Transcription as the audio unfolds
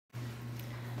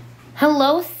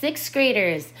Hello, sixth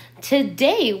graders.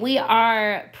 Today we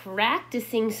are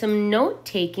practicing some note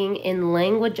taking in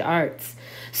language arts.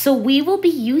 So we will be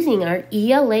using our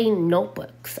ELA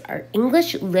notebooks, our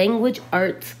English Language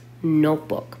Arts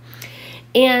notebook.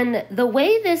 And the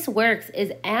way this works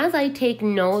is as I take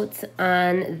notes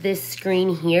on this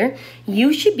screen here,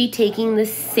 you should be taking the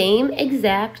same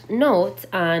exact notes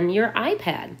on your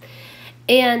iPad.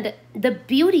 And the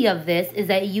beauty of this is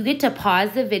that you get to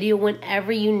pause the video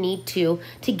whenever you need to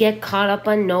get caught up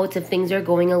on notes if things are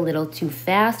going a little too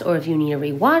fast or if you need to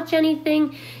rewatch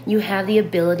anything, you have the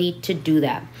ability to do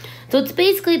that. So it's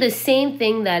basically the same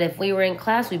thing that if we were in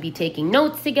class, we'd be taking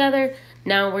notes together.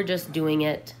 Now we're just doing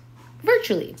it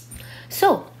virtually.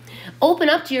 So open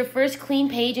up to your first clean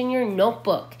page in your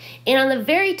notebook. And on the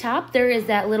very top, there is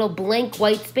that little blank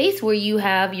white space where you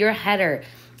have your header.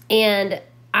 And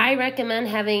I recommend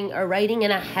having or writing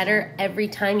in a header every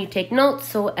time you take notes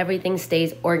so everything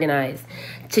stays organized.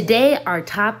 Today, our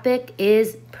topic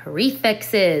is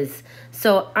prefixes.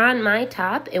 So on my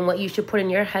top, and what you should put in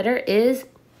your header is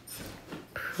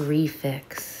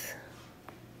prefix.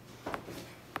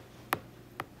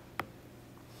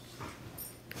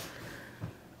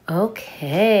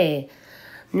 Okay.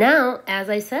 Now, as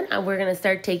I said, we're going to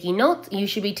start taking notes. You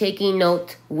should be taking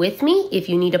notes with me. If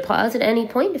you need to pause at any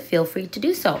point, feel free to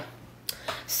do so.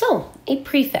 So, a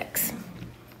prefix.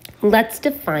 Let's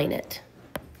define it.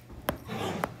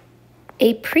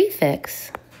 A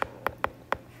prefix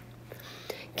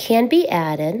can be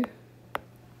added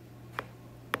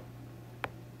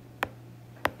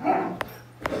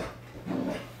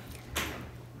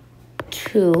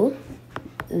to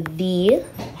the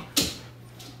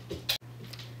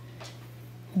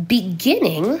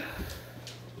beginning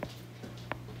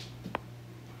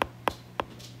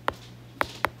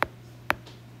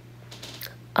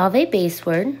of a base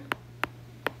word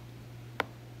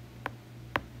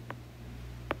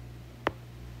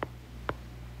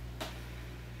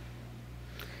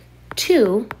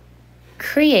to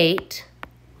create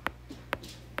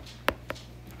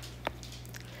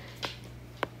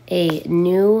a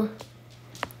new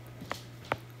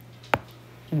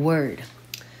word.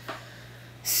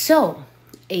 So,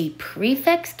 a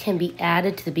prefix can be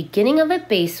added to the beginning of a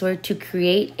base word to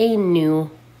create a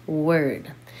new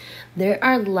word. There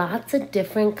are lots of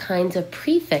different kinds of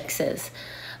prefixes.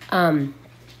 And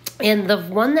the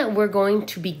one that we're going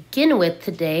to begin with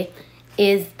today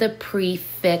is the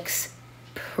prefix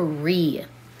pre.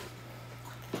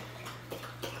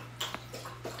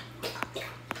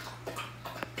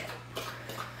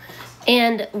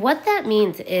 And what that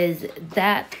means is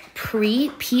that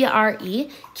P-R-E,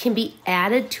 can be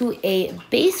added to a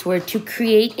base word to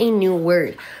create a new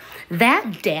word.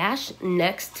 That dash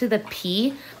next to the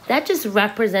P, that just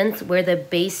represents where the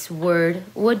base word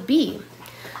would be.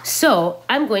 So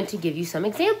I'm going to give you some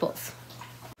examples.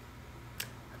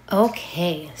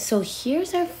 Okay, so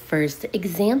here's our first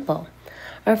example.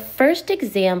 Our first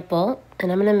example,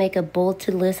 and I'm going to make a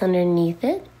bolded list underneath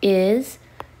it, is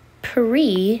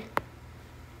pre-order.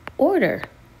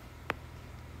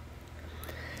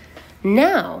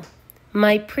 Now,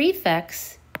 my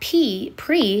prefix,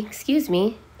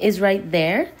 is right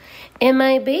there, and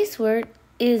my base word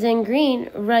is in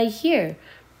green right here,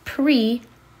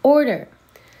 pre-order.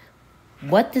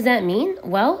 What does that mean?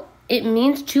 Well, it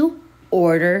means to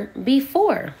order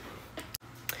before.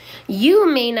 You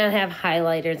may not have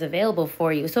highlighters available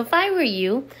for you, so if I were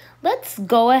you, let's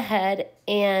go ahead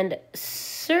and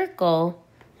circle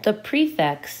the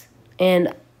prefix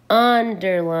and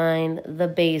underline the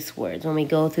base words when we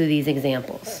go through these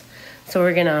examples. So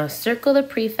we're going to circle the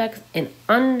prefix and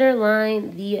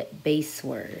underline the base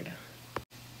word.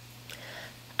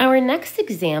 Our next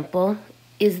example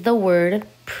is the word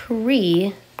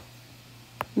pre-made.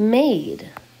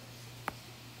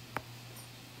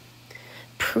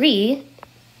 Pre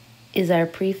is our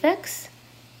prefix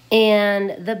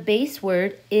and the base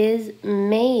word is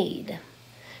made.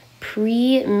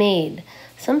 Pre-made.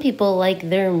 Some people like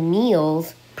their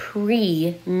meals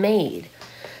pre-made.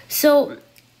 So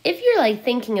if you're like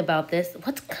thinking about this,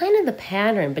 what's kind of the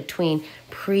pattern between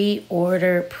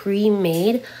pre-order,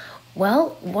 pre-made?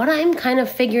 Well, what I'm kind of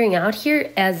figuring out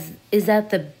here is that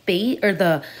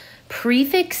the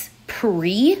prefix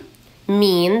pre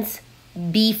means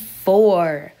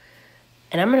before.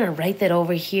 And I'm going to write that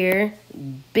over here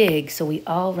big so we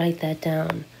all write that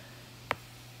down.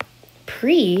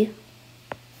 Pre,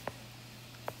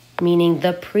 meaning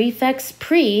the prefix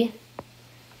pre,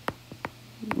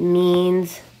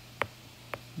 means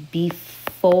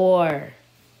before.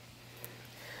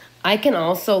 I can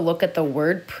also look at the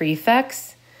word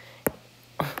prefix,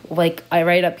 like I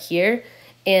write up here,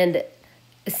 And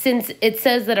since it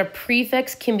says that a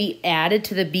prefix can be added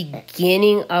to the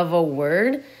beginning of a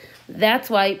word, that's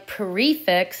why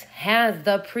prefix has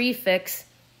the prefix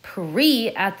pre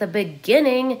at the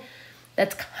beginning.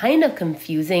 That's kind of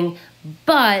confusing,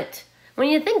 but when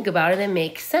you think about it, it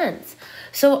makes sense.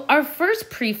 So our first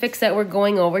prefix that we're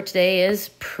going over today is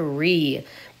pre.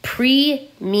 Pre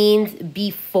means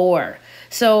before.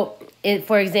 So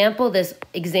for example, this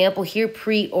example here,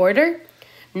 pre-order,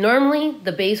 normally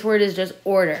the base word is just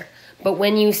order. But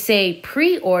when you say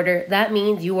pre-order, that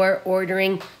means you are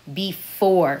ordering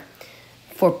before.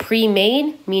 For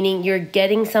pre-made, meaning you're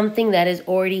getting something that is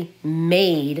already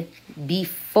made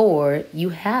before you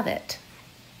have it.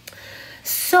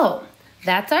 So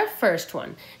that's our first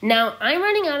one. Now I'm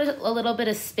running out of a little bit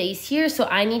of space here, so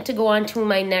I need to go on to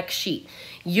my next sheet.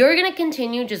 You're gonna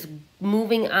continue just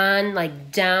moving on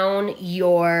like down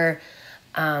your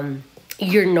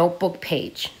notebook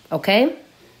page, okay?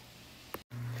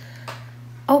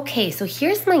 Okay, so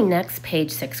here's my next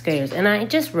page, 6th graders, and I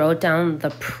just wrote down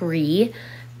the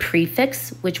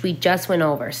prefix, which we just went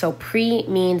over. So pre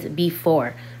means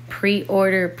before,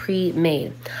 pre-order,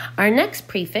 pre-made. Our next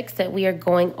prefix that we are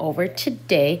going over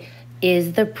today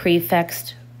is the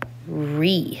prefix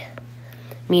re,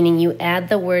 meaning you add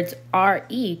the words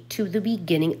re to the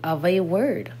beginning of a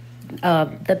word,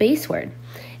 the base word.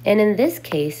 And in this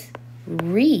case,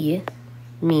 re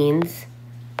means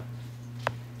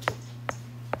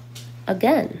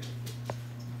again.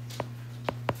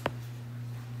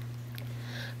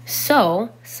 So,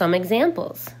 some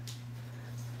examples.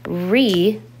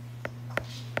 Replay.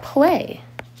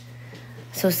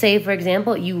 So say, for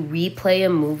example, you replay a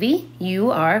movie,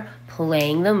 you are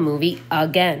playing the movie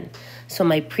again. So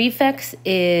my prefix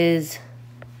is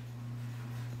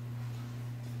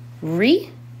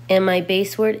re, and my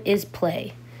base word is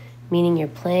play, meaning you're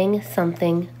playing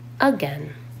something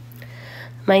again.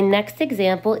 My next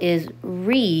example is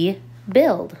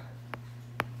rebuild.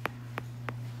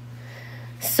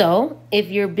 So if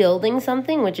you're building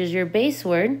something, which is your base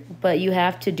word, but you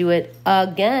have to do it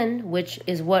again, which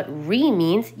is what re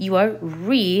means, you are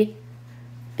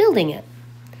rebuilding it.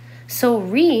 So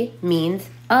re means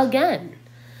again.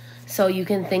 So you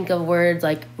can think of words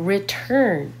like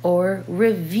return or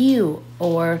review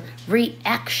or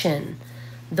reaction.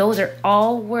 Those are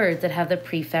all words that have the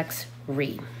prefix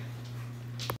re.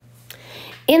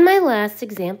 In my last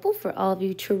example for all of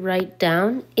you to write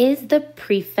down is the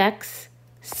prefix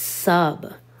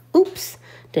sub. Oops,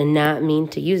 did not mean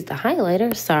to use the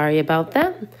highlighter. Sorry about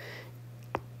that.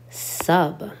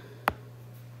 Sub.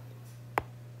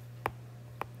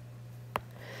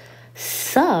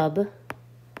 Sub,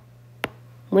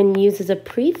 when used as a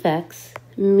prefix,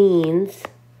 means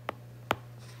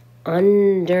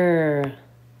under.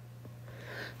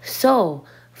 So,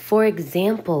 for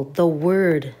example, the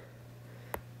word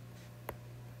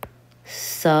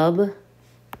submarine.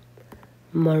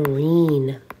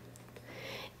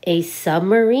 A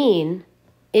submarine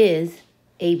is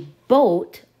a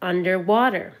boat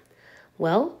underwater.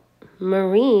 Well,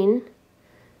 marine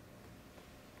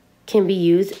can be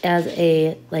used as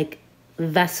a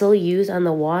vessel used on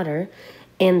the water,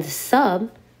 and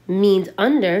sub means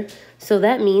under, so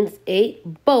that means a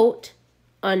boat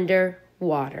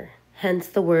underwater. Hence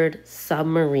the word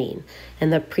submarine,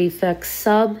 and the prefix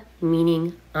sub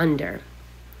meaning under.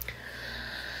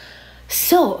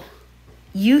 So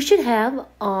you should have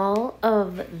all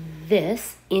of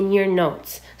this in your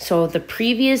notes. So the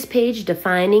previous page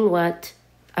defining what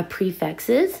a prefix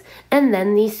is, and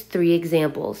then these 3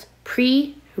 examples,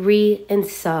 pre, re, and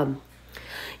sub.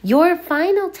 Your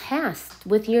final task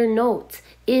with your notes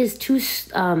is to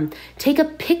take a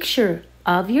picture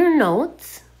of your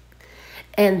notes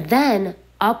and then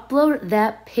upload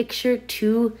that picture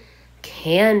to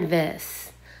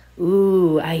Canvas.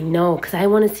 Ooh, I know, because I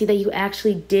want to see that you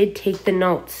actually did take the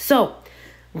notes. So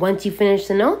once you finish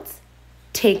the notes,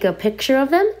 take a picture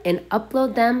of them and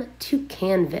upload them to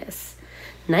Canvas.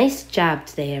 Nice job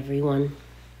today, everyone.